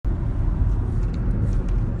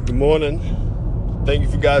Good morning.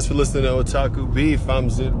 Thank you guys for listening to Otaku Beef. I'm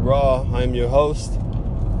Zid Raw. I'm your host.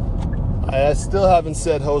 I still haven't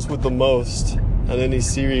said host with the most on any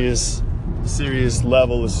serious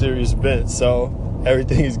level or serious bent, so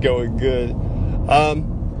everything is going good. I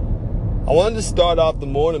wanted to start off the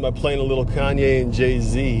morning by playing a little Kanye and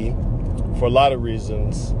Jay-Z for a lot of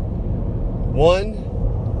reasons. One,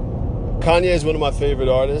 Kanye is one of my favorite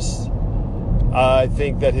artists. I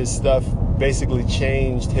think that his stuff basically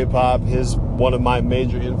changed hip-hop. He's one of my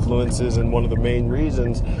major influences and one of the main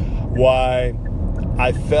reasons why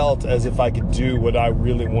I felt as if I could do what I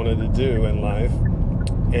really wanted to do in life.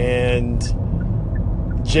 And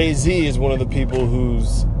Jay-Z is one of the people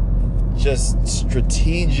whose just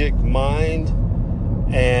strategic mind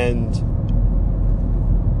and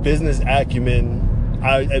business acumen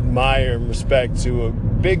I admire and respect to a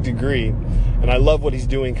big degree. And I love what he's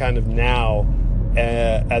doing kind of now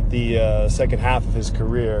at the second half of his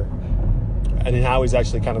career, and in how he's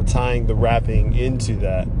actually kind of tying the rapping into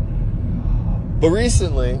that. But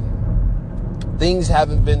recently, things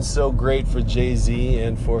haven't been so great for Jay-Z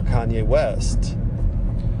and for Kanye West.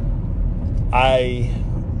 I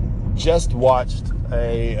just watched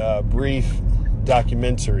a brief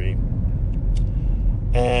documentary,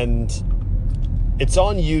 and it's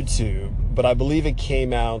on YouTube, but I believe it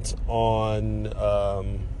came out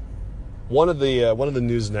on one of the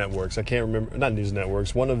news networks. I can't remember, not news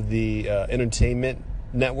networks, one of the entertainment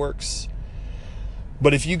networks.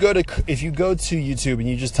 But if you go to YouTube and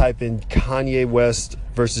you just type in Kanye West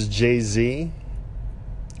versus Jay-Z,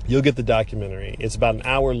 you'll get the documentary. It's about an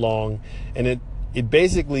hour long, and it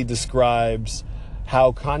basically describes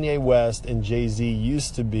how Kanye West and Jay-Z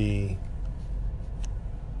used to be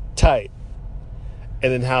tight,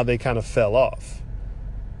 and then how they kind of fell off.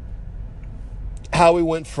 How we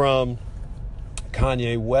went from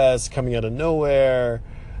Kanye West coming out of nowhere,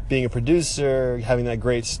 being a producer, having that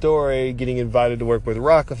great story, getting invited to work with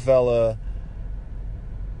Rockefeller,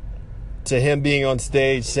 to him being on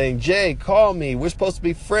stage saying, "Jay, call me. We're supposed to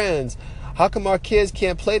be friends. How come our kids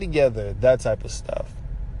can't play together?" That type of stuff.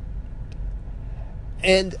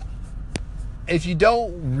 And if you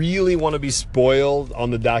don't really want to be spoiled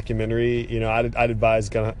on the documentary, I'd advise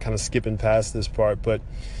kind of skipping past this part. But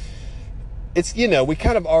it's, we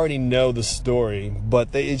kind of already know the story, but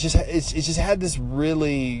it just had this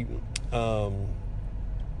really,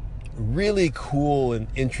 really cool and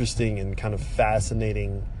interesting and kind of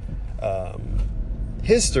fascinating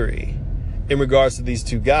history in regards to these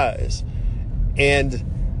two guys. And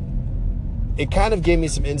it kind of gave me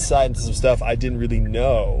some insight into some stuff I didn't really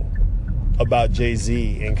know about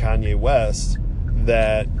Jay-Z and Kanye West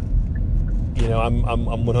that I'm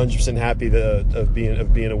 100% happy of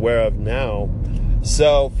being aware of now.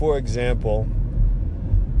 So, for example,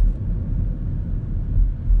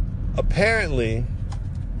 apparently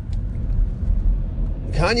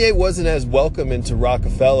Kanye wasn't as welcome into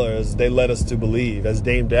Rockefeller as they led us to believe, as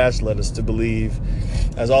Dame Dash led us to believe,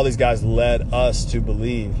 as all these guys led us to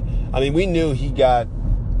believe. I mean, we knew he got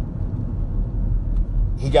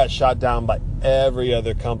shot down by every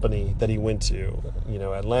other company that he went to.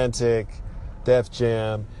 Atlantic, Def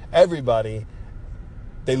Jam, everybody.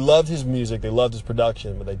 They loved his music, they loved his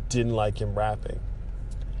production, but they didn't like him rapping.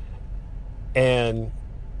 And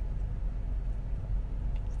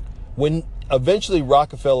when eventually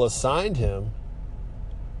Rockefeller signed him,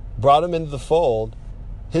 brought him into the fold,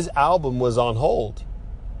 his album was on hold.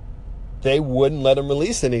 They wouldn't let him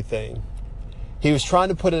release anything. He was trying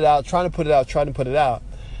to put it out.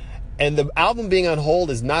 And the album being on hold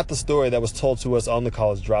is not the story that was told to us on The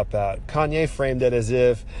College Dropout. Kanye framed it as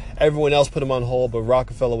if everyone else put him on hold, but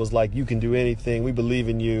Rockefeller was like, "You can do anything. We believe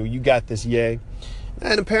in you. You got this, yay."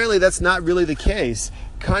 And apparently that's not really the case.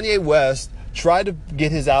 Kanye West tried to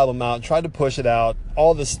get his album out, tried to push it out,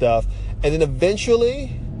 all this stuff. And then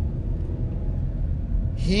eventually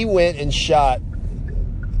he went and shot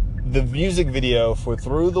the music video for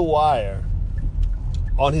Through the Wire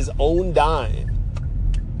on his own dime.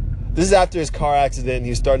 This is after his car accident, and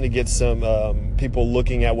he was starting to get some people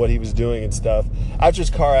looking at what he was doing and stuff. After his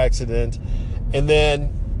car accident, and then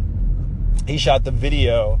he shot the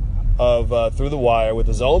video of Through the Wire with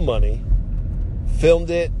his own money, filmed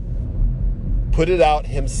it, put it out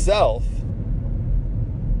himself,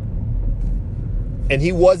 and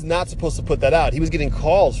he was not supposed to put that out. He was getting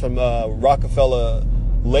calls from Rockefeller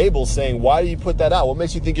labels saying, "Why do you put that out? What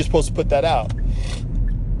makes you think you're supposed to put that out?"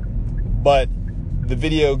 But the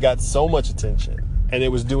video got so much attention and it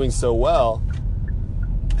was doing so well,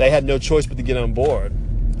 they had no choice but to get on board.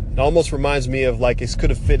 It almost reminds me of like it could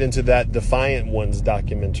have fit into that Defiant Ones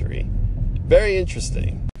documentary. Very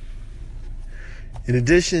interesting. In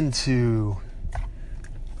addition to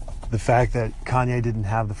the fact that Kanye didn't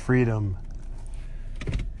have the freedom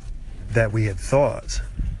that we had thought,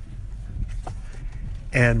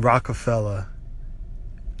 and Rockefeller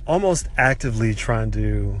almost actively trying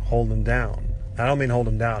to hold him down. I don't mean hold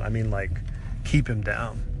him down, I mean like keep him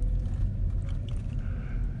down.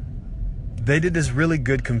 They did this really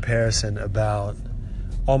good comparison about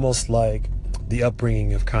almost like the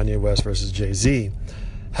upbringing of Kanye West versus Jay-Z,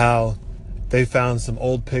 how they found some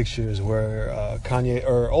old pictures where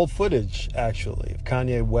old footage actually, of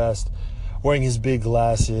Kanye West wearing his big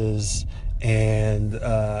glasses and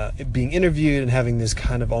being interviewed and having this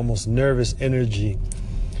kind of almost nervous energy.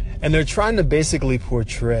 And they're trying to basically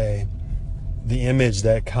portray the image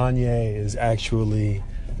that Kanye is actually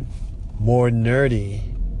more nerdy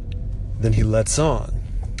than he lets on.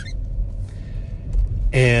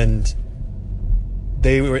 And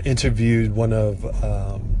they were interviewed one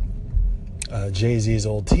of Jay-Z's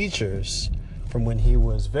old teachers from when he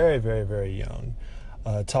was very, very, very young,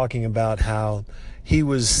 talking about how he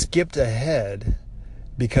was skipped ahead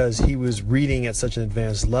because he was reading at such an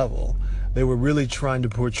advanced level. They were really trying to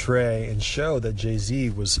portray and show that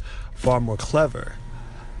Jay-Z was far more clever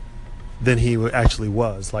than he actually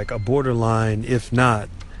was, like a borderline, if not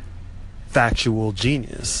factual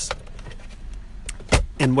genius.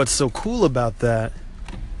 And what's so cool about that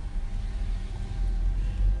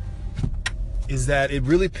is that it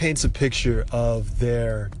really paints a picture of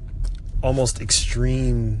their almost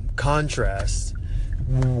extreme contrast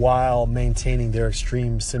while maintaining their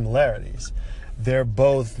extreme similarities. They're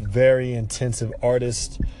both very intensive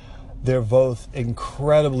artists. They're both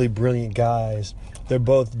incredibly brilliant guys. They're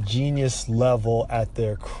both genius level at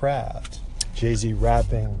their craft. Jay-Z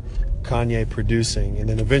rapping, Kanye producing, and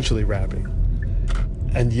then eventually rapping.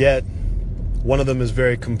 And yet, one of them is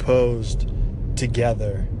very composed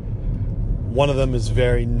together. One of them is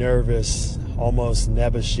very nervous, almost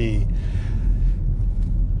nebbishy.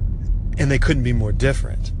 And they couldn't be more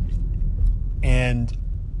different. And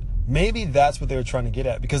maybe that's what they were trying to get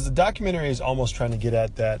at, because the documentary is almost trying to get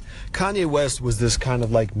at that Kanye West was this kind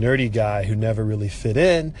of like nerdy guy who never really fit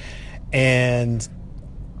in, and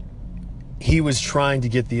he was trying to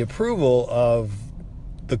get the approval of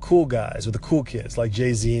the cool guys or the cool kids like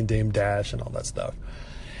Jay-Z and Dame Dash and all that stuff,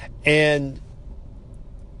 and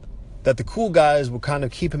that the cool guys would kind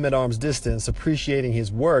of keep him at arm's distance, appreciating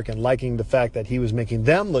his work and liking the fact that he was making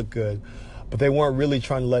them look good, but they weren't really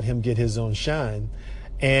trying to let him get his own shine.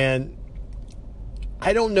 And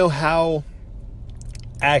I don't know how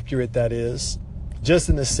accurate that is, just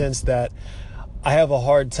in the sense that I have a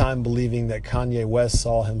hard time believing that Kanye West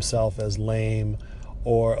saw himself as lame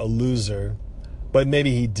or a loser, but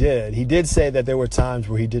maybe he did. He did say that there were times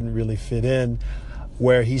where he didn't really fit in,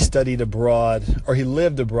 where he studied abroad, or he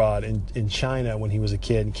lived abroad in China when he was a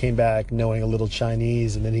kid and came back knowing a little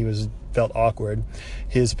Chinese, and then he felt awkward.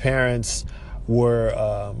 His parents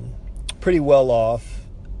were pretty well off,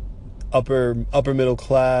 upper middle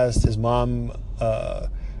class. His mom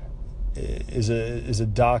is a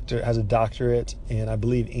doctor, has a doctorate in, I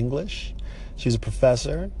believe, English. She's a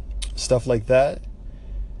professor, stuff like that.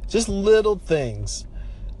 Just little things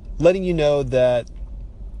letting you know that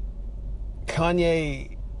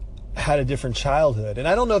Kanye had a different childhood. And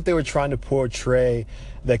I don't know if they were trying to portray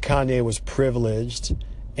that Kanye was privileged,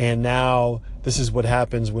 and now this is what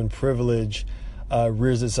happens when privilege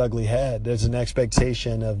rears its ugly head. There's an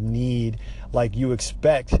expectation of need, like you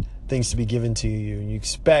expect things to be given to you, and you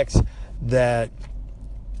expect that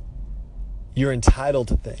you're entitled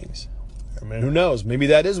to things. I mean, who knows? Maybe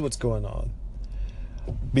that is what's going on.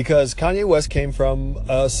 Because Kanye West came from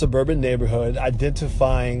a suburban neighborhood,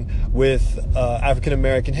 identifying with African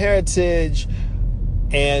American heritage,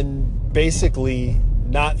 and basically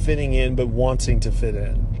not fitting in but wanting to fit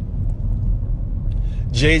in.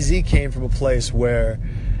 Jay-Z came from a place where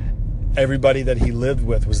everybody that he lived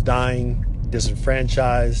with was dying,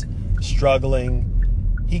 disenfranchised, struggling.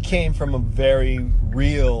 He came from a very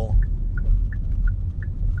real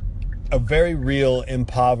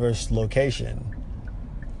impoverished location.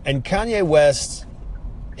 And Kanye West,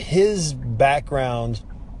 his background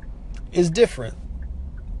is different.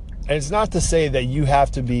 And it's not to say that you have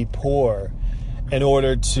to be poor in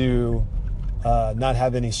order to not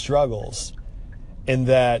have any struggles, and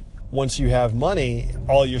that once you have money,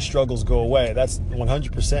 all your struggles go away. That's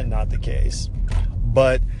 100% not the case.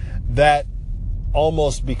 But that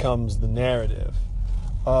almost becomes the narrative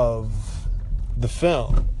of the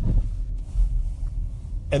film.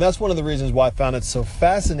 And that's one of the reasons why I found it so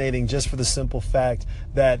fascinating, just for the simple fact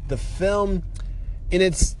that the film, in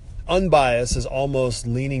its unbiased, is almost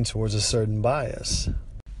leaning towards a certain bias.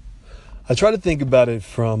 I try to think about it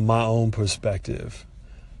from my own perspective.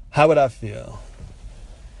 How would I feel?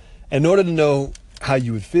 In order to know how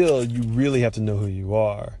you would feel, you really have to know who you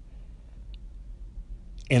are.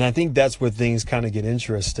 And I think that's where things kind of get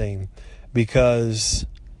interesting, because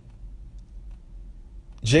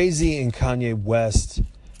Jay-Z and Kanye West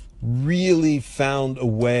really found a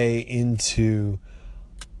way into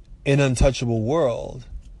an untouchable world.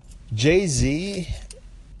 Jay-Z,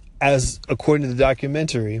 as according to the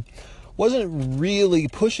documentary, wasn't really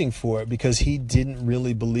pushing for it because he didn't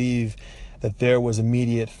really believe that there was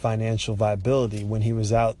immediate financial viability. When he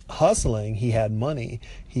was out hustling, he had money,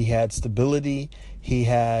 he had stability, he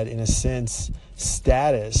had, in a sense,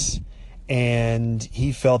 status, and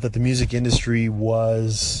he felt that the music industry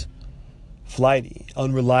was flighty,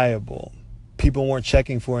 unreliable. People weren't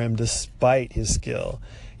checking for him despite his skill.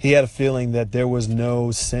 He had a feeling that there was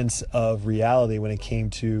no sense of reality when it came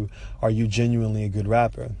to, are you genuinely a good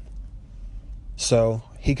rapper? So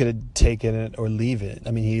he could have taken it or leave it.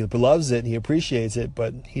 I mean, he loves it, he appreciates it,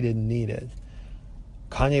 but he didn't need it.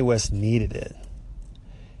 Kanye West needed it.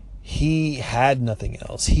 He had nothing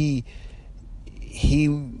else. He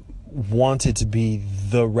wanted to be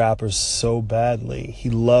the rapper so badly. He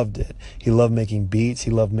loved it. He loved making beats.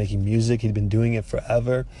 He loved making music. He'd been doing it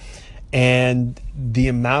forever. And the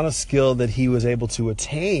amount of skill that he was able to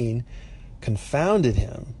attain confounded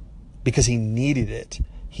him because he needed it.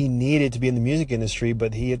 He needed to be in the music industry,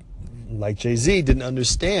 but he had, like Jay-Z, didn't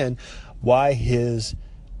understand why his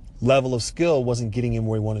level of skill wasn't getting him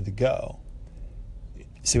where he wanted to go.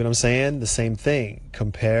 See what I'm saying? The same thing.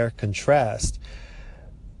 Compare, contrast.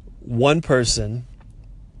 One person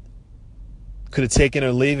could have taken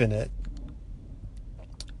or leaving it.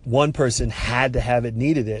 One person had to have it,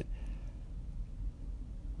 needed it.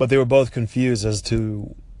 But they were both confused as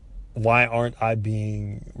to, why aren't I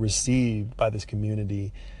being received by this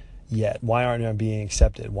community yet? Why aren't I being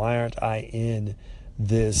accepted? Why aren't I in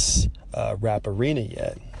this rap arena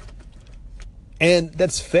yet? And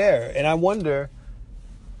that's fair. And I wonder,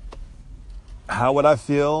 how would I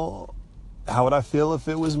feel? How would I feel if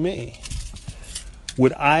it was me?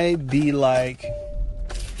 Would I be like,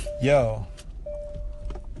 yo,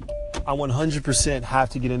 I 100% have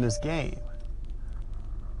to get in this game?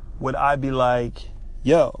 Would I be like,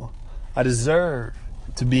 yo, I deserve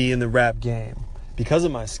to be in the rap game because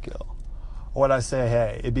of my skill? Or would I say,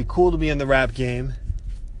 hey, it'd be cool to be in the rap game,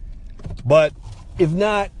 but if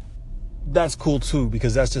not, that's cool too,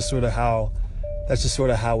 because that's just sort of how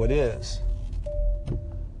it is.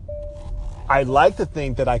 I'd like to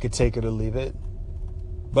think that I could take it or leave it,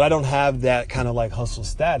 but I don't have that kind of like hustle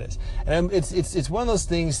status. And it's one of those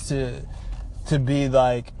things to be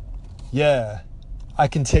like, yeah, I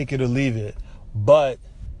can take it or leave it, but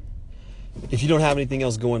if you don't have anything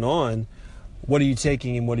else going on, what are you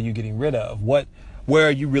taking and what are you getting rid of? Where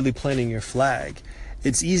are you really planting your flag?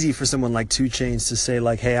 It's easy for someone like 2 Chainz to say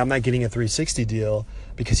like, hey, I'm not getting a 360 deal,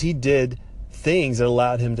 because he did things that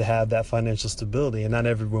allowed him to have that financial stability, and not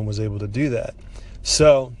everyone was able to do that.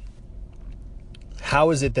 So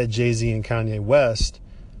how is it that Jay-Z and Kanye West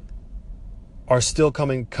are still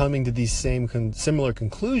coming to these similar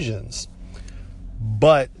conclusions,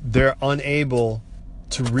 but they're unable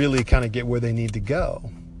to really kind of get where they need to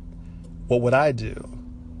go? What would I do?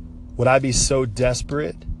 Would I be so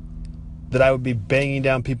desperate that I would be banging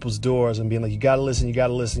down people's doors and being like, you gotta listen, you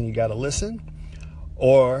gotta listen, you gotta listen?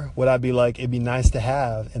 Or would I be like, it'd be nice to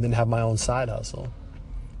have, and then have my own side hustle?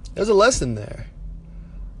 There's a lesson there.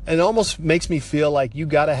 And it almost makes me feel like you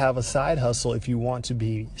gotta have a side hustle if you want to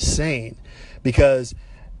be sane. Because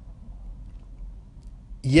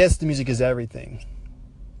yes, the music is everything,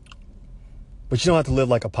 but you don't have to live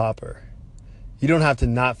like a pauper. You don't have to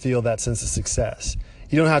not feel that sense of success.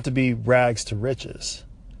 You don't have to be rags to riches,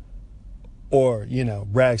 or,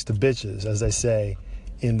 rags to bitches, as they say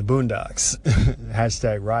in the Boondocks.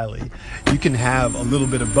 Hashtag Riley. You can have a little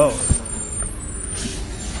bit of both.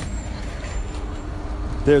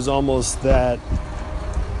 There's almost that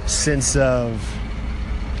sense of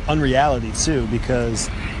unreality too, because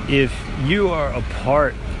if you are a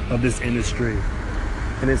part of this industry,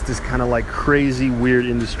 and it's this kind of like crazy, weird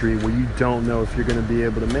industry where you don't know if you're going to be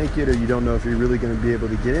able to make it, or you don't know if you're really going to be able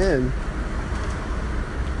to get in,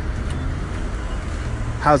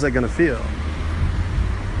 how's that going to feel?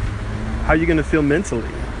 How are you going to feel mentally?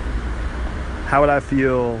 How would I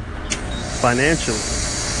feel financially,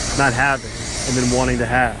 not having and then wanting to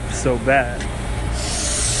have so bad?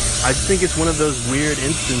 I think it's one of those weird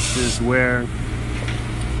instances where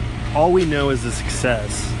all we know is the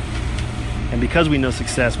success. And because we know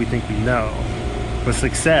success, we think we know. But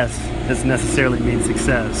success doesn't necessarily mean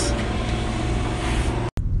success.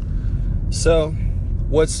 So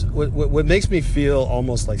what makes me feel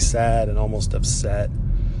almost like sad and almost upset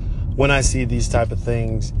when I see these type of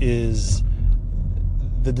things is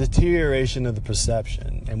the deterioration of the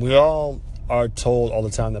perception. And we all are told all the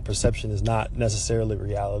time that perception is not necessarily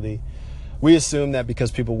reality. We assume that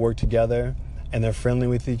because people work together and they're friendly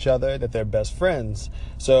with each other, that they're best friends.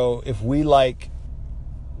 So if we like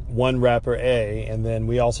one rapper A and then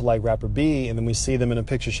we also like rapper B, and then we see them in a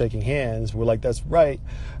picture shaking hands, we're like, that's right,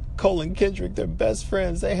 Cole and Kendrick, they're best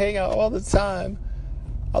friends. They hang out all the time.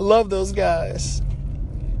 I love those guys.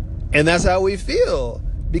 And that's how we feel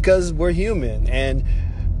because we're human. And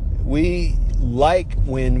we like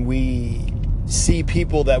when we see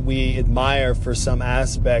people that we admire for some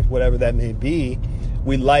aspect, whatever that may be,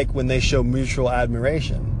 we like when they show mutual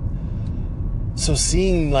admiration. So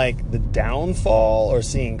seeing like the downfall or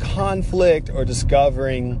seeing conflict or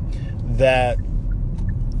discovering that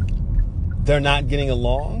they're not getting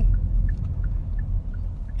along,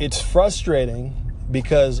 it's frustrating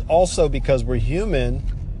because we're human,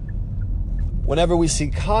 whenever we see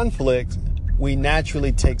conflict, we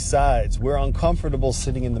naturally take sides. We're uncomfortable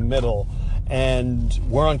sitting in the middle, and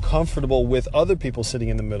we're uncomfortable with other people sitting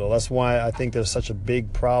in the middle. That's why I think there's such a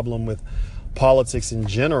big problem with politics in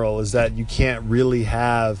general, is that you can't really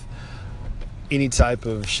have any type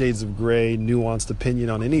of shades of gray, nuanced opinion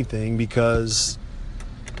on anything because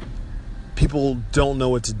people don't know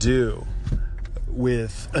what to do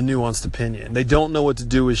with a nuanced opinion. They don't know what to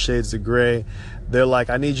do with shades of gray. They're like,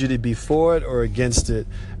 I need you to be for it or against it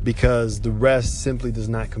because the rest simply does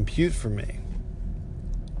not compute for me.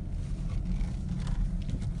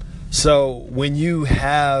 So when you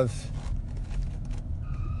have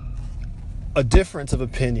a difference of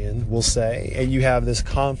opinion, we'll say, and you have this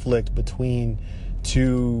conflict between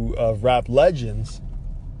two rap legends,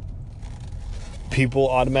 people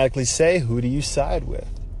automatically say, who do you side with?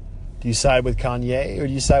 Do you side with Kanye or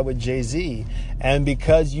do you side with Jay-Z? And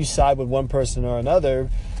because you side with one person or another,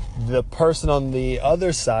 the person on the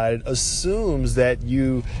other side assumes that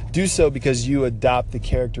you do so because you adopt the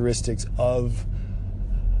characteristics of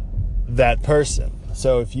that person.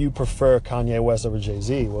 So if you prefer Kanye West over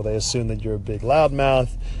Jay-Z, well, they assume that you're a big loudmouth,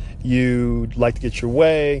 you like to get your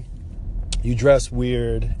way, you dress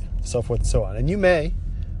weird, so forth and so on. And you may,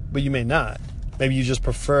 but you may not. Maybe you just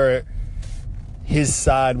prefer his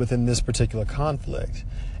side within this particular conflict.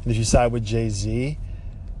 And if you side with Jay-Z,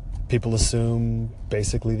 people assume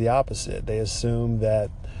basically the opposite. They assume that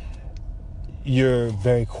you're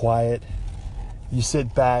very quiet, you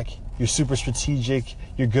sit back, you're super strategic,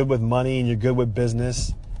 you're good with money and you're good with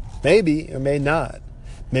business. Maybe or may not.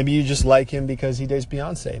 Maybe you just like him because he dates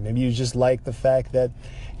Beyonce. Maybe you just like the fact that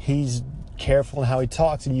he's careful in how he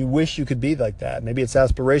talks and you wish you could be like that. Maybe it's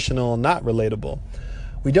aspirational and not relatable.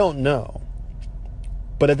 We don't know.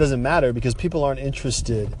 But it doesn't matter because people aren't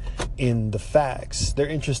interested in the facts. They're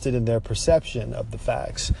interested in their perception of the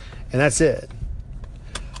facts. And that's it.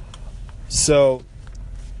 So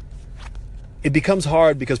it becomes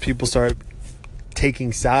hard because people start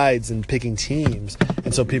taking sides and picking teams.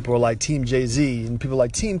 And so people are like Team Jay-Z and people are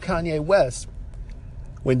like Team Kanye West.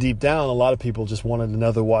 When deep down, a lot of people just wanted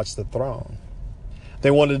another Watch the Throne.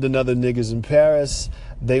 They wanted another Niggas in Paris.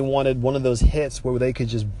 They wanted one of those hits where they could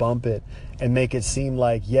just bump it and make it seem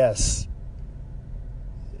like, yes,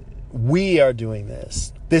 we are doing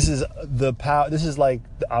this. This is the power. This is like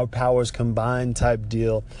our powers combined type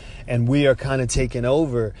deal. And we are kind of taking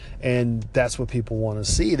over. And that's what people want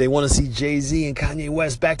to see. They want to see Jay-Z and Kanye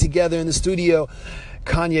West back together in the studio.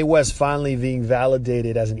 Kanye West finally being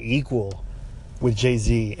validated as an equal with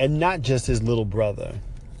Jay-Z and not just his little brother.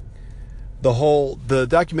 The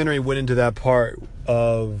documentary went into that part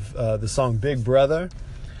of the song Big Brother.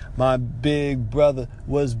 My big brother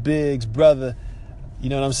was Big's brother. You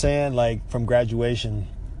know what I'm saying? Like from Graduation.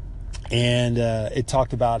 And it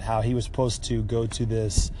talked about how he was supposed to go to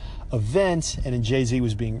this event and then Jay-Z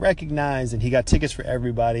was being recognized and he got tickets for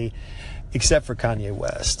everybody except for Kanye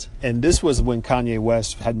West. And this was when Kanye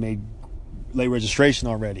West had made late registration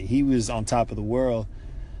already. He was on top of the world.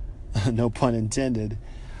 No pun intended.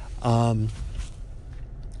 And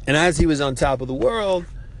as he was on top of the world,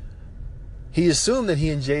 he assumed that he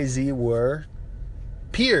and Jay-Z were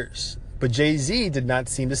peers. But Jay-Z did not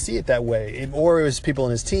seem to see it that way. Or it was people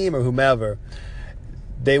on his team or whomever.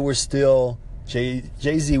 They were still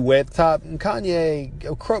Jay-Z way at the top and Kanye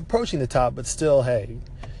approaching the top, but still, hey, you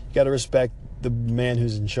got to respect the man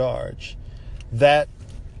who's in charge. That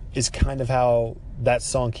is kind of how that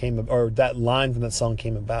song came, or that line from that song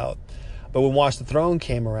came about. But when Watch the Throne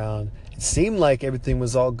came around, it seemed like everything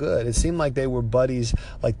was all good. It seemed like they were buddies,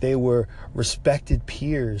 like they were respected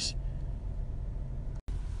peers.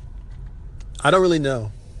 I don't really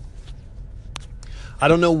know. I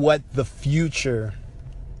don't know what the future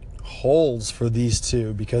holds for these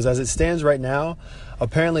two, because as it stands right now,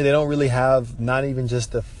 apparently they don't really have not even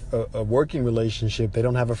just a working relationship. They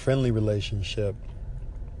don't have a friendly relationship.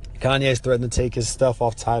 Kanye's threatened to take his stuff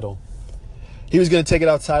off Tidal. He was going to take it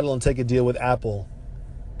off Tidal and take a deal with Apple,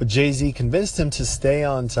 but Jay-Z convinced him to stay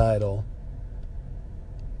on Tidal,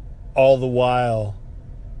 all the while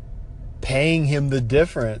paying him the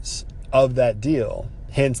difference of that deal.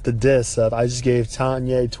 Hence the diss of, I just gave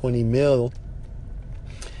Kanye 20 mil.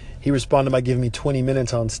 He responded by giving me 20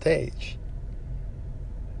 minutes on stage.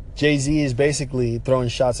 Jay-Z is basically throwing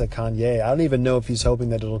shots at Kanye. I don't even know if he's hoping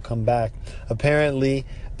that it'll come back. Apparently,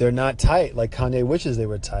 they're not tight like Kanye wishes they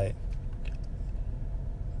were tight.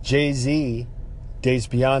 Jay-Z dates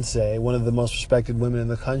Beyonce, one of the most respected women in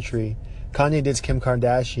the country. Kanye dates Kim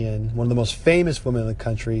Kardashian, one of the most famous women in the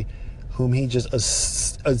country, whom he just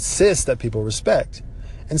insists that people respect.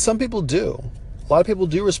 And some people do. A lot of people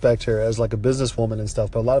do respect her as like a businesswoman and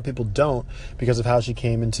stuff, but a lot of people don't because of how she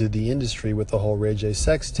came into the industry with the whole Ray J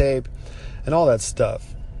sex tape and all that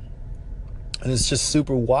stuff. And it's just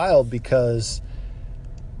super wild because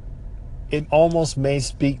it almost may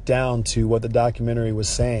speak down to what the documentary was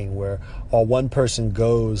saying, where one person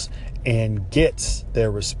goes and gets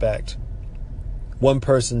their respect. One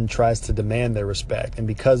person tries to demand their respect, and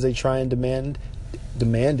because they try and demand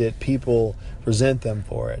it, people resent them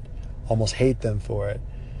for it, almost hate them for it.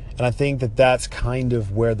 And I think that that's kind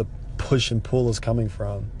of where the push and pull is coming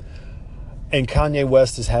from. And Kanye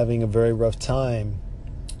West is having a very rough time.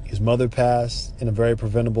 His mother passed in a very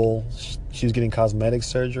preventable, she was getting cosmetic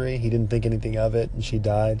surgery. He didn't think anything of it, and she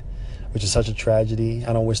died, which is such a tragedy.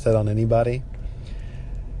 I don't wish that on anybody.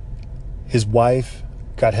 His wife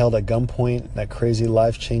got held at gunpoint, that crazy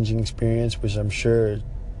life-changing experience, which I'm sure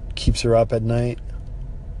keeps her up at night.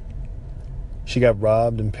 She got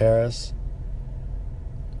robbed in Paris.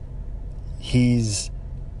 He's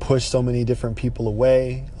pushed so many different people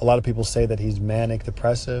away. A lot of people say that he's manic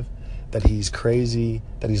depressive, that he's crazy,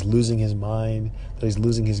 that he's losing his mind, that he's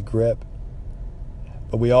losing his grip.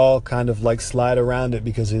 But we all kind of like slide around it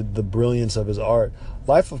because of the brilliance of his art.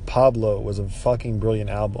 Life of Pablo was a fucking brilliant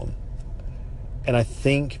album. And I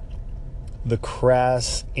think the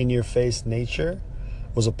crass, in-your-face nature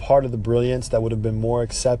was a part of the brilliance that would have been more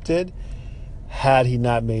accepted had he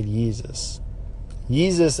not made Yeezus.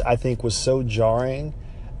 Yeezus, I think, was so jarring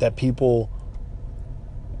that people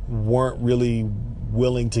weren't really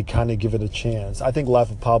willing to kind of give it a chance. I think Life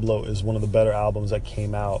of Pablo is one of the better albums that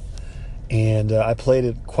came out. And I played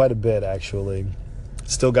it quite a bit, actually.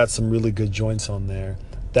 Still got some really good joints on there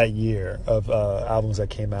that year of albums that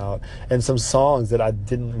came out. And some songs that I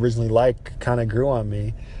didn't originally like kind of grew on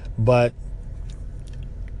me. But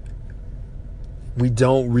we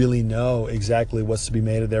don't really know exactly what's to be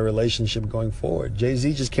made of their relationship going forward.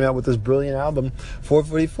 Jay-Z just came out with this brilliant album,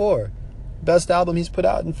 444. Best album he's put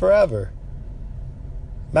out in forever.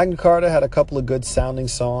 Magna Carta had a couple of good sounding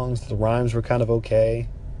songs. The rhymes were kind of okay.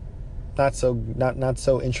 Not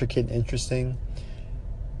so intricate and interesting.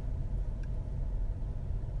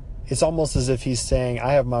 It's almost as if he's saying,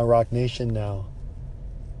 I have my Rock Nation now.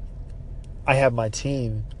 I have my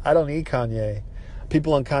team. I don't need Kanye.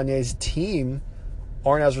 People on Kanye's team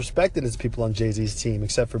aren't as respected as people on Jay-Z's team,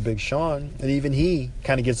 except for Big Sean. And even he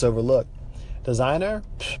kind of gets overlooked. Designer,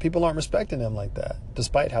 people aren't respecting him like that,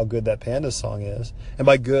 despite how good that Panda song is. And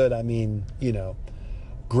by good, I mean,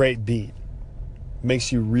 great beat.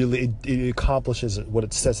 Makes you really, it accomplishes what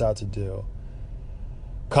it sets out to do.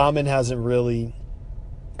 Common hasn't really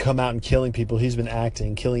come out and killing people. He's been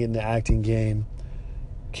killing it in the acting game.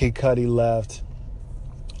 Kid Cudi left.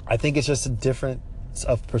 I think it's just a difference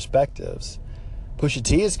of perspectives. Pusha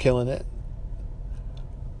T is killing it.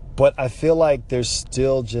 But I feel like there's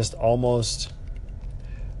still just almost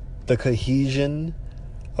the cohesion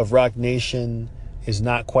of Rock Nation is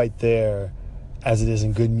not quite there as it is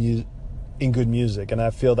in good music. And I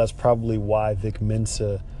feel that's probably why Vic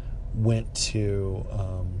Mensa went to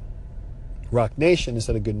Rock Nation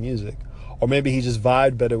instead of Good Music. Or maybe he just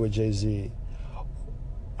vibed better with Jay-Z.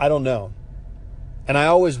 I don't know. And I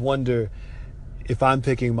always wonder if I'm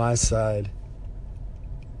picking my side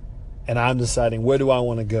and I'm deciding, where do I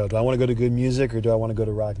want to go? Do I want to go to Good Music or do I want to go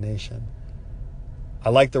to Rock Nation? I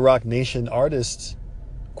like the Rock Nation artists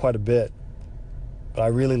quite a bit, but I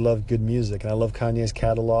really love Good Music, and I love Kanye's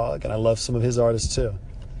catalog, and I love some of his artists too.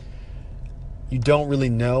 You don't really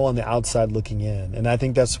know on the outside looking in, and I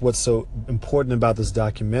think that's what's so important about this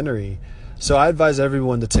documentary. So I advise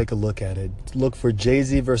everyone to take a look at it. Look for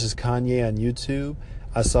Jay-Z versus Kanye on YouTube.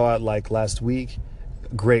 I saw it like last week.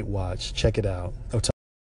 Great watch. Check it out.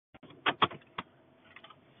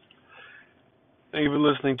 Thank you for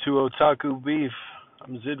listening to Otaku Beef.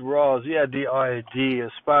 I'm Zid Raw, Z-I-D-R-A-D,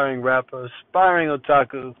 aspiring rapper, aspiring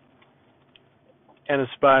otaku, and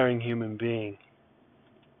aspiring human being.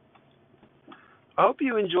 I hope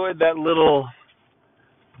you enjoyed that little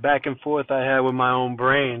back and forth I had with my own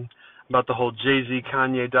brain about the whole Jay-Z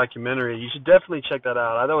Kanye documentary. You should definitely check that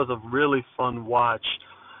out. I thought it was a really fun watch.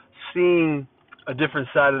 Seeing a different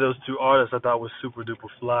side of those two artists I thought was super duper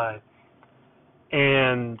fly.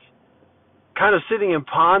 And kind of sitting and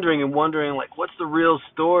pondering and wondering, like, what's the real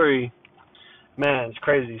story? Man, it's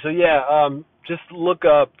crazy. So yeah, just look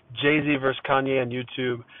up Jay-Z versus Kanye on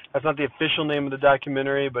YouTube. That's not the official name of the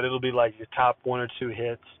documentary, but it'll be like your top 1 or 2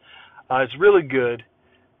 hits. It's really good,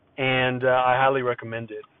 and I highly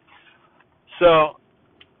recommend it. So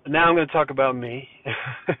now I'm going to talk about me.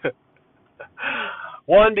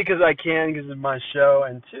 1, because I can, because it's my show,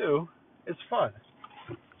 and 2, it's fun.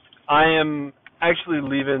 I am actually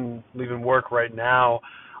leaving work right now.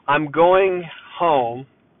 I'm going home,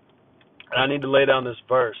 and I need to lay down this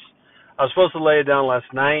verse. I was supposed to lay it down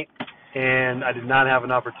last night, and I did not have an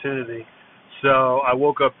opportunity. So I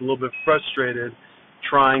woke up a little bit frustrated,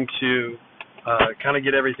 trying to kind of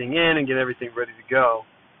get everything in and get everything ready to go.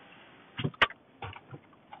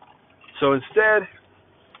 So instead,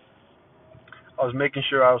 I was making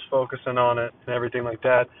sure I was focusing on it and everything like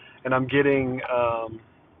that, and I'm getting,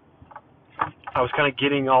 I was kind of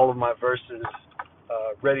getting all of my verses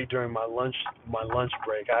ready during my lunch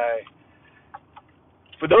break.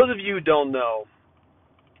 For those of you who don't know,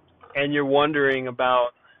 and you're wondering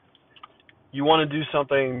about, you want to do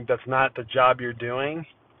something that's not the job you're doing,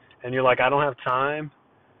 and you're like, I don't have time,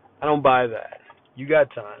 I don't buy that. You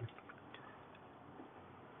got time.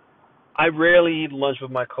 I rarely eat lunch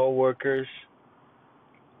with my coworkers.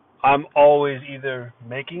 I'm always either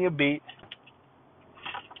making a beat,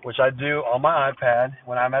 which I do on my iPad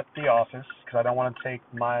when I'm at the office, because I don't want to take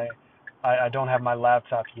I don't have my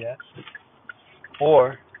laptop yet,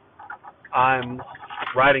 or I'm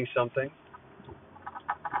writing something.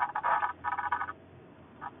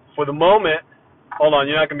 For the moment, hold on,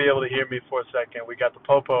 you're not going to be able to hear me for a second. We got the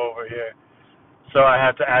popo over here, so I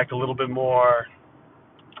have to act a little bit more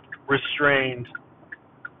restrained.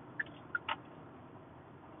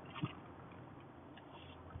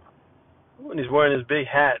 Ooh, and he's wearing his big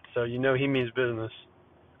hat, so you know he means business.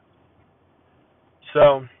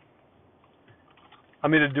 So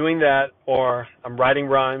I'm either doing that, or I'm writing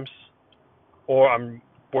rhymes, or I'm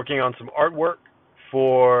working on some artwork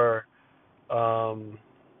for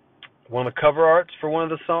one of the cover arts for one of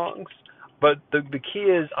the songs. But the key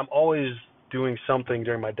is I'm always doing something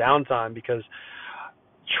during my downtime, because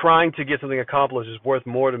trying to get something accomplished is worth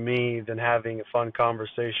more to me than having a fun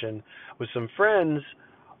conversation with some friends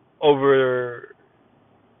over,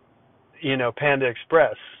 Panda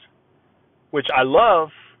Express, which I love,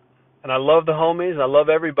 and I love the homies, and I love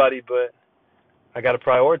everybody, but I got to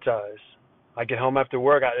prioritize. I get home after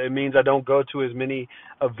work. It means I don't go to as many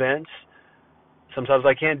events. Sometimes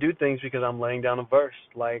I can't do things because I'm laying down a verse.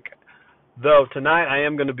 Though tonight I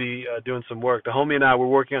am going to be doing some work. The homie and I were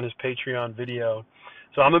working on his Patreon video.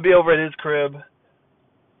 So I'm going to be over at his crib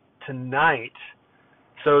tonight.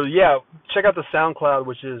 So yeah, check out the SoundCloud,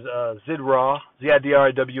 which is Zid Raw,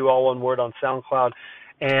 Z-I-D-R-A-W, all one word on SoundCloud.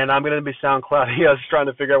 And I'm going to be SoundCloud. I was trying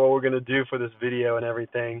to figure out what we're going to do for this video and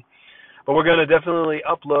everything. But we're going to definitely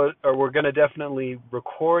we're going to definitely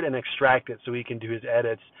record and extract it so he can do his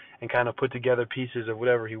edits and kind of put together pieces of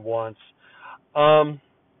whatever he wants.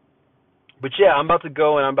 But yeah, I'm about to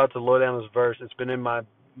go and I'm about to load down this verse. It's been in my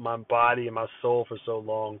body and my soul for so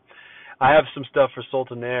long. I have some stuff for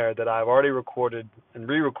Sultanaire that I've already recorded and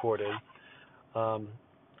re-recorded. I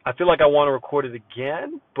feel like I want to record it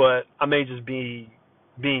again, but I may just be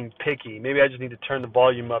being picky. Maybe I just need to turn the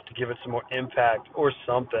volume up to give it some more impact or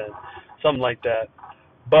something like that.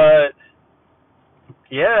 But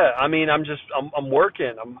yeah, I mean, I'm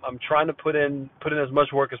working. I'm trying to put in as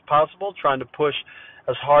much work as possible, trying to push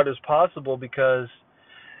as hard as possible, because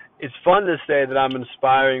it's fun to say that I'm an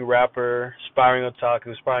aspiring rapper, aspiring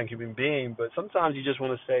otaku, aspiring human being, but sometimes you just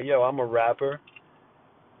want to say, yo, I'm a rapper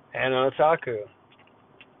and an otaku.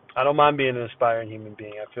 I don't mind being an aspiring human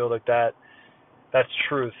being. I feel like that's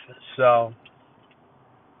truth. So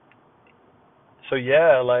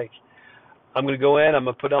yeah, I'm gonna go in. I'm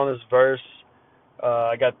gonna put on this verse.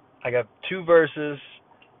 I got 2 verses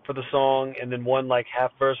for the song, and then 1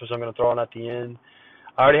 half verse, which I'm gonna throw on at the end.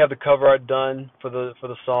 I already have the cover art done for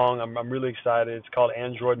the song. I'm really excited. It's called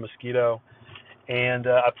Android Mosquito, and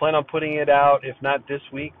I plan on putting it out, if not this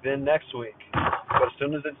week, then next week. But as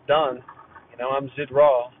soon as it's done, I'm Zid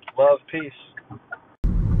Raw. Love, peace.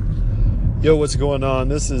 Yo, what's going on?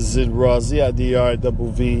 This is Zid Raw,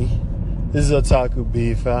 ZIDRVV. This is Otaku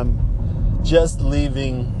Beef. I'm just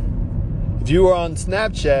leaving. If you were on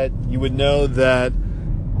Snapchat, you would know that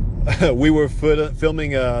we were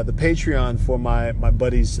filming the Patreon for my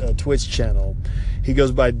buddy's Twitch channel. He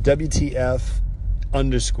goes by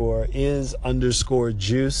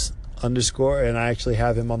WTF_is_juice_, and I actually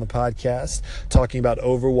have him on the podcast talking about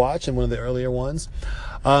Overwatch in one of the earlier ones.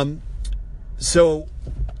 So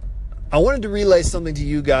I wanted to relay something to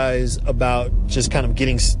you guys about just kind of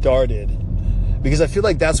getting started, because I feel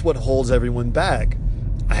like that's what holds everyone back.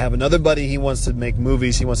 I have another buddy, he wants to make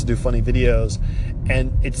movies, he wants to do funny videos,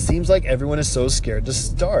 and it seems like everyone is so scared to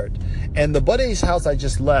start. And the buddy's house I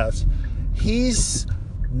just left, he's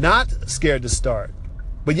not scared to start,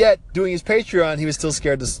 but yet doing his Patreon, he was still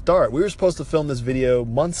scared to start. We were supposed to film this video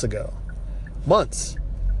months ago.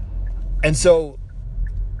 And so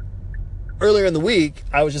earlier in the week,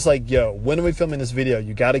 I was just like, yo, when are we filming this video?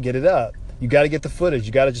 You got to get it up. You got to get the footage.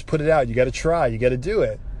 You got to just put it out. You got to try. You got to do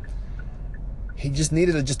it. He just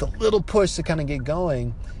needed just a little push to kind of get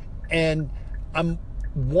going. And I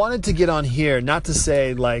wanted to get on here, not to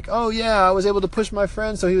say like, oh yeah, I was able to push my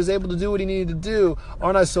friend so he was able to do what he needed to do.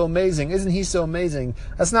 Aren't I so amazing? Isn't he so amazing?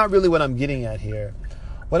 That's not really what I'm getting at here.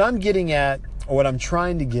 What I'm getting at, or what I'm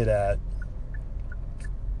trying to get at,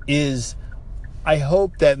 is I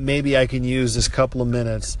hope that maybe I can use this couple of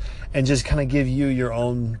minutes and just kind of give you your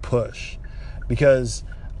own push, because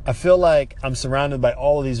I feel like I'm surrounded by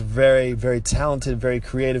all of these very, very talented, very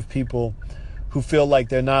creative people who feel like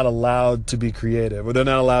they're not allowed to be creative, or they're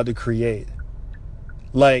not allowed to create.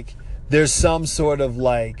 Like there's some sort of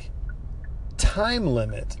like time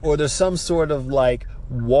limit, or there's some sort of like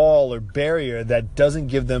wall or barrier that doesn't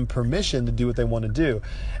give them permission to do what they want to do.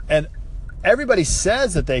 And everybody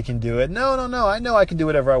says that they can do it. No. I know I can do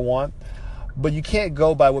whatever I want. But you can't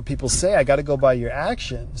go by what people say. I got to go by your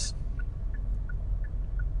actions.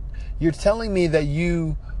 You're telling me that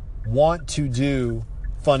you want to do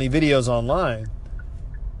funny videos online.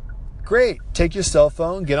 Great. Take your cell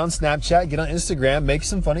phone, get on Snapchat, get on Instagram, make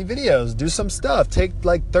some funny videos, do some stuff. Take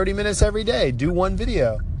like 30 minutes every day. Do one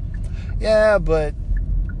video. Yeah, but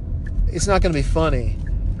it's not going to be funny.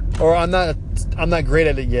 Or I'm not great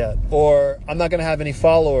at it yet, or I'm not going to have any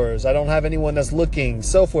followers, I don't have anyone that's looking,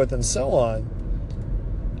 so forth and so on.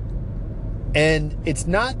 And it's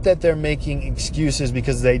not that they're making excuses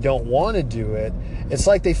because they don't want to do it. It's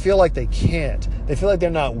like they feel like they can't. They feel like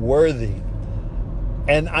they're not worthy.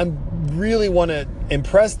 And I really want to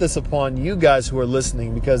impress this upon you guys who are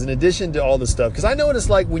listening, because in addition to all this stuff, because I know what it's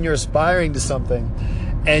like when you're aspiring to something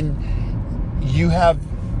and you have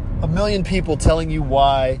a million people telling you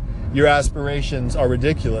why your aspirations are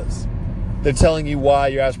ridiculous. They're telling you why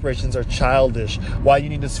your aspirations are childish, why you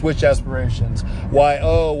need to switch aspirations, why,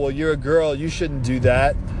 oh, well, you're a girl, you shouldn't do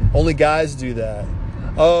that. Only guys do that.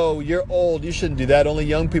 Oh, you're old, you shouldn't do that. Only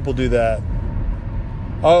young people do that.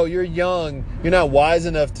 Oh, you're young, you're not wise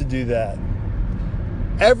enough to do that.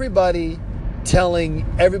 Everybody telling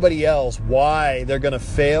everybody else why they're going to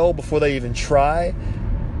fail before they even try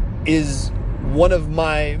is one of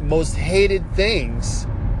my most hated things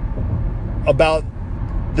about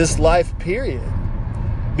this life, period.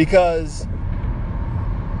 Because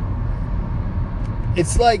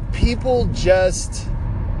it's like people just,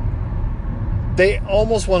 they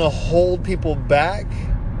almost want to hold people back,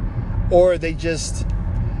 or they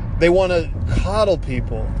want to coddle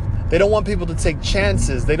people. They don't want people to take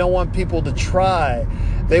chances. They don't want people to try.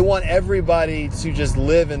 They want everybody to just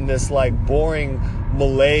live in this like boring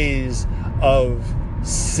malaise of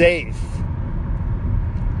safe.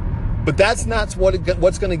 But that's not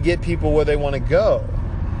what's going to get people where they want to go.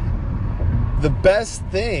 The best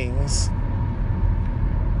things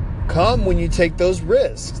come when you take those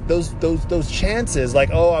risks, those chances. Like,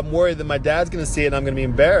 oh, I'm worried that my dad's going to see it and I'm going to be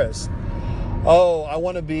embarrassed. Oh, I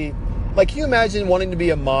want to be, like, can you imagine wanting to be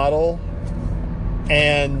a model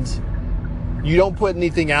and you don't put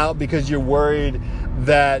anything out because you're worried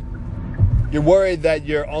that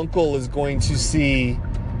your uncle is going to see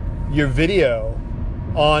your video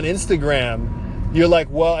on Instagram? You're like,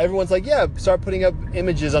 well, everyone's like, yeah, start putting up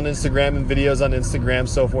images on Instagram and videos on Instagram,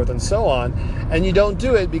 so forth and so on. And you don't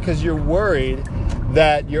do it because you're worried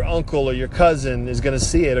that your uncle or your cousin is going to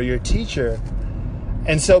see it, or your teacher.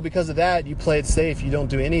 And so because of that, you play it safe. You don't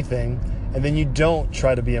do anything. And then you don't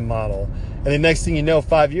try to be a model. And the next thing you know,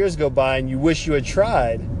 5 years go by and you wish you had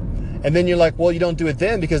tried. And then you're like, well, you don't do it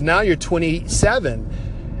then because now you're 27.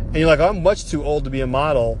 And you're like, I'm much too old to be a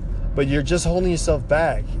model. But you're just holding yourself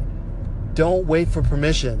back. Don't wait for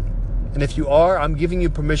permission. And if you are, I'm giving you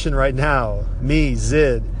permission right now. Me,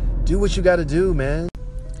 Zid. Do what you got to do, man.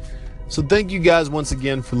 So thank you guys once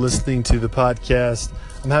again for listening to the podcast.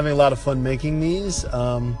 I'm having a lot of fun making these.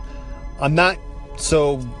 I'm not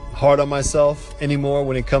so hard on myself anymore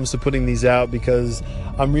when it comes to putting these out, because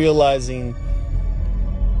I'm realizing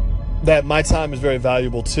that my time is very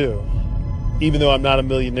valuable too. Even though I'm not a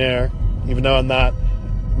millionaire, even though I'm not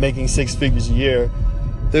making six figures a year,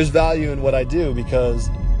 there's value in what I do, because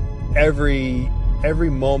every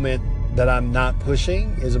moment that I'm not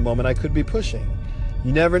pushing is a moment I could be pushing.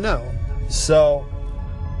 You never know. So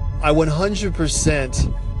I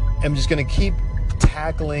 100% am just going to keep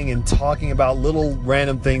tackling and talking about little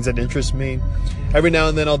random things that interest me. Every now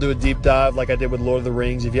and then I'll do a deep dive like I did with Lord of the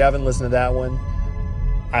Rings. If you haven't listened to that one,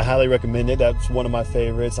 I highly recommend it. That's one of my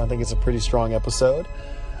favorites. I think it's a pretty strong episode.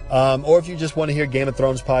 Or if you just want to hear Game of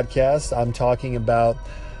Thrones podcast, I'm talking about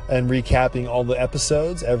and recapping all the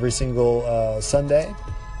episodes every single Sunday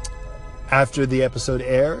after the episode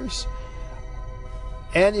airs.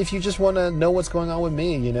 And if you just want to know what's going on with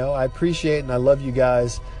me, I appreciate and I love you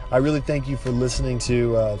guys. I really thank you for listening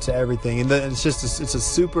to everything. And I'm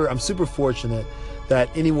super fortunate that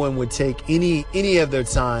anyone would take any of their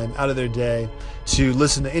time out of their day to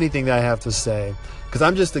listen to anything that I have to say. Because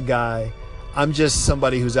I'm just a guy. I'm just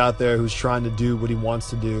somebody who's out there who's trying to do what he wants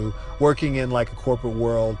to do, working in like a corporate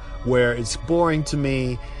world where it's boring to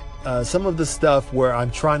me. Some of the stuff where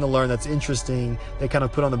I'm trying to learn that's interesting, they kind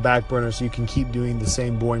of put on the back burner so you can keep doing the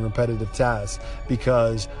same boring, repetitive tasks,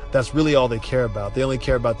 because that's really all they care about. They only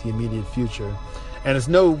care about the immediate future. And it's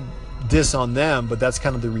no diss on them, but that's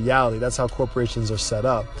kind of the reality. That's how corporations are set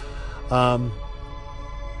up. I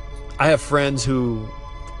have friends who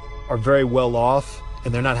are very well off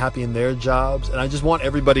and they're not happy in their jobs. And I just want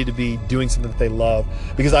everybody to be doing something that they love,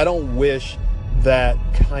 because I don't wish that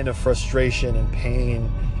kind of frustration and pain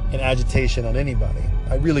and agitation on anybody.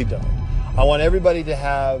 I really don't. I want everybody to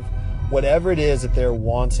have whatever it is that they're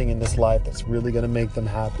wanting in this life that's really going to make them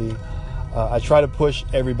happy. I try to push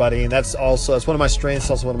everybody, and that's one of my strengths,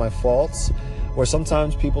 also one of my faults, where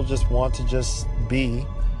sometimes people just want to just be,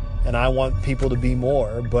 and I want people to be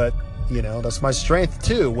more, but that's my strength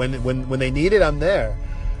too. When they need it, I'm there.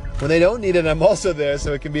 When they don't need it, I'm also there,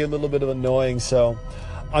 so it can be a little bit of annoying. So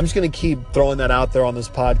I'm just going to keep throwing that out there on this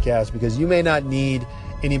podcast, because you may not need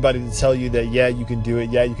anybody to tell you that, yeah, you can do it,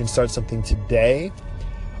 yeah, you can start something today,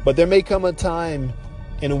 but there may come a time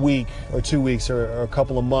in a week or 2 weeks or a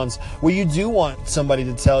couple of months where you do want somebody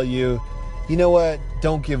to tell you, you know what,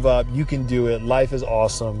 don't give up, you can do it, life is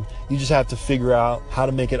awesome, you just have to figure out how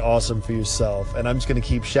to make it awesome for yourself. And I'm just going to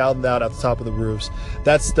keep shouting that out at the top of the roofs.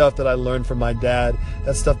 That's stuff that I learned from my dad.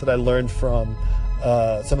 That's stuff that I learned from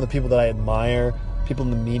some of the people that I admire, people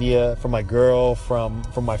in the media, from my girl, from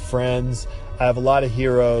my friends. I have a lot of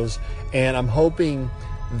heroes, and I'm hoping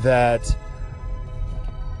that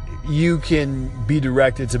you can be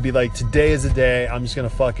directed to be like, today is the day, I'm just going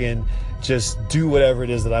to fucking just do whatever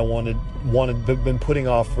it is that I been putting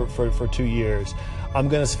off for 2 years. I'm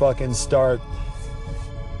going to fucking start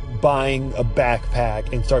buying a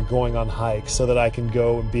backpack and start going on hikes so that I can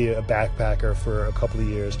go and be a backpacker for a couple of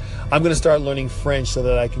years. I'm going to start learning French so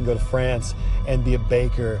that I can go to France and be a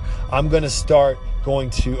baker. I'm going to start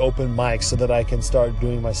going to open mics so that I can start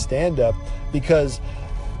doing my stand-up, because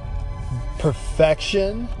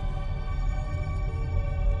perfection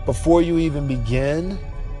before you even begin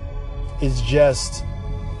is just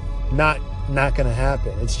not going to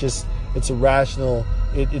happen. It's irrational.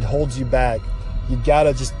 It holds you back. You got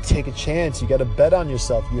to just take a chance. You got to bet on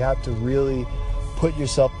yourself. You have to really put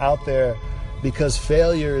yourself out there, because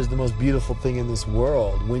failure is the most beautiful thing in this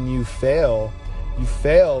world. When you fail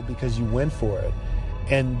because you went for it.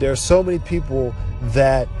 And there's so many people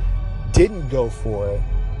that didn't go for it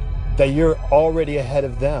that you're already ahead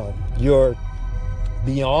of them. You're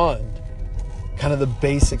beyond kind of the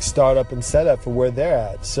basic startup and setup for where they're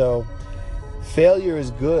at. So failure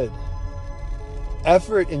is good.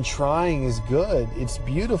 Effort in trying is good. It's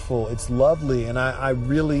beautiful. It's lovely. And I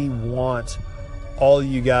really want all of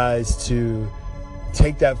you guys to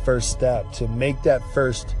take that first step, to make that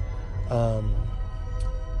first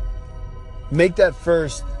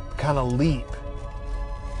kind of leap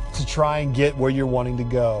to try and get where you're wanting to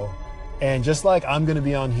go. And just like I'm going to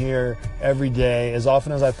be on here every day, as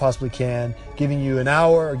often as I possibly can, giving you an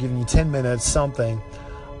hour or giving you 10 minutes, something,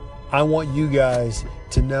 I want you guys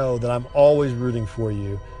to know that I'm always rooting for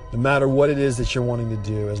you, no matter what it is that you're wanting to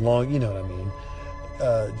do, as long, you know what I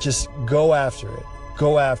mean. Just go after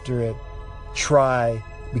it, try,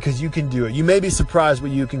 because you can do it. You may be surprised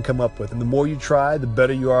what you can come up with, and the more you try, the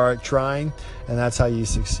better you are at trying, and that's how you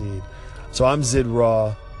succeed. So I'm Zid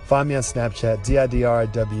Raw. Find me on Snapchat,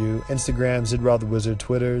 DIDRIW, Instagram, Zid Raw the Wizard,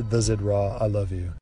 Twitter, The Zid Raw. I love you.